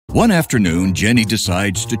One afternoon, Jenny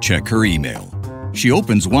decides to check her email. She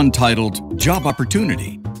opens one titled Job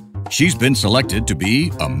Opportunity. She's been selected to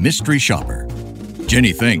be a mystery shopper.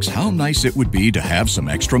 Jenny thinks how nice it would be to have some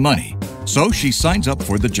extra money, so she signs up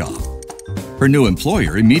for the job. Her new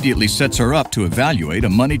employer immediately sets her up to evaluate a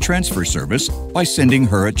money transfer service by sending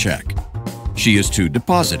her a check. She is to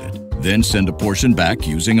deposit it, then send a portion back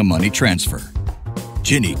using a money transfer.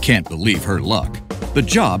 Jenny can't believe her luck. The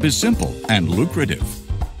job is simple and lucrative.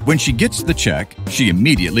 When she gets the check, she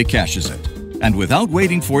immediately cashes it, and without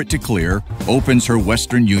waiting for it to clear, opens her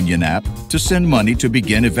Western Union app to send money to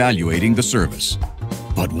begin evaluating the service.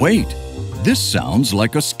 But wait, this sounds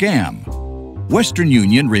like a scam. Western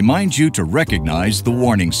Union reminds you to recognize the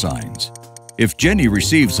warning signs. If Jenny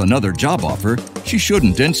receives another job offer, she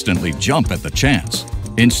shouldn't instantly jump at the chance.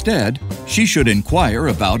 Instead, she should inquire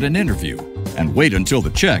about an interview and wait until the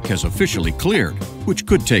check has officially cleared, which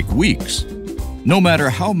could take weeks. No matter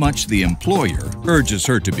how much the employer urges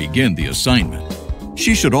her to begin the assignment,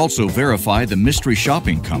 she should also verify the mystery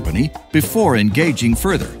shopping company before engaging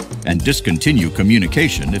further and discontinue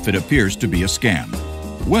communication if it appears to be a scam.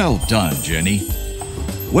 Well done, Jenny.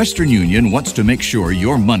 Western Union wants to make sure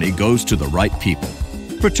your money goes to the right people.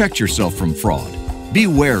 Protect yourself from fraud. Be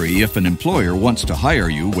wary if an employer wants to hire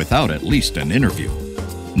you without at least an interview.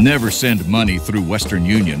 Never send money through Western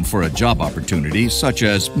Union for a job opportunity such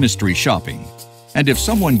as mystery shopping. And if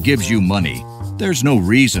someone gives you money, there's no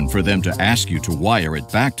reason for them to ask you to wire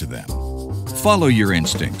it back to them. Follow your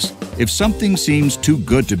instincts. If something seems too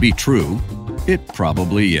good to be true, it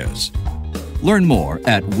probably is. Learn more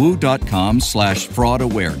at woo.com/fraud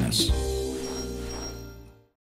awareness.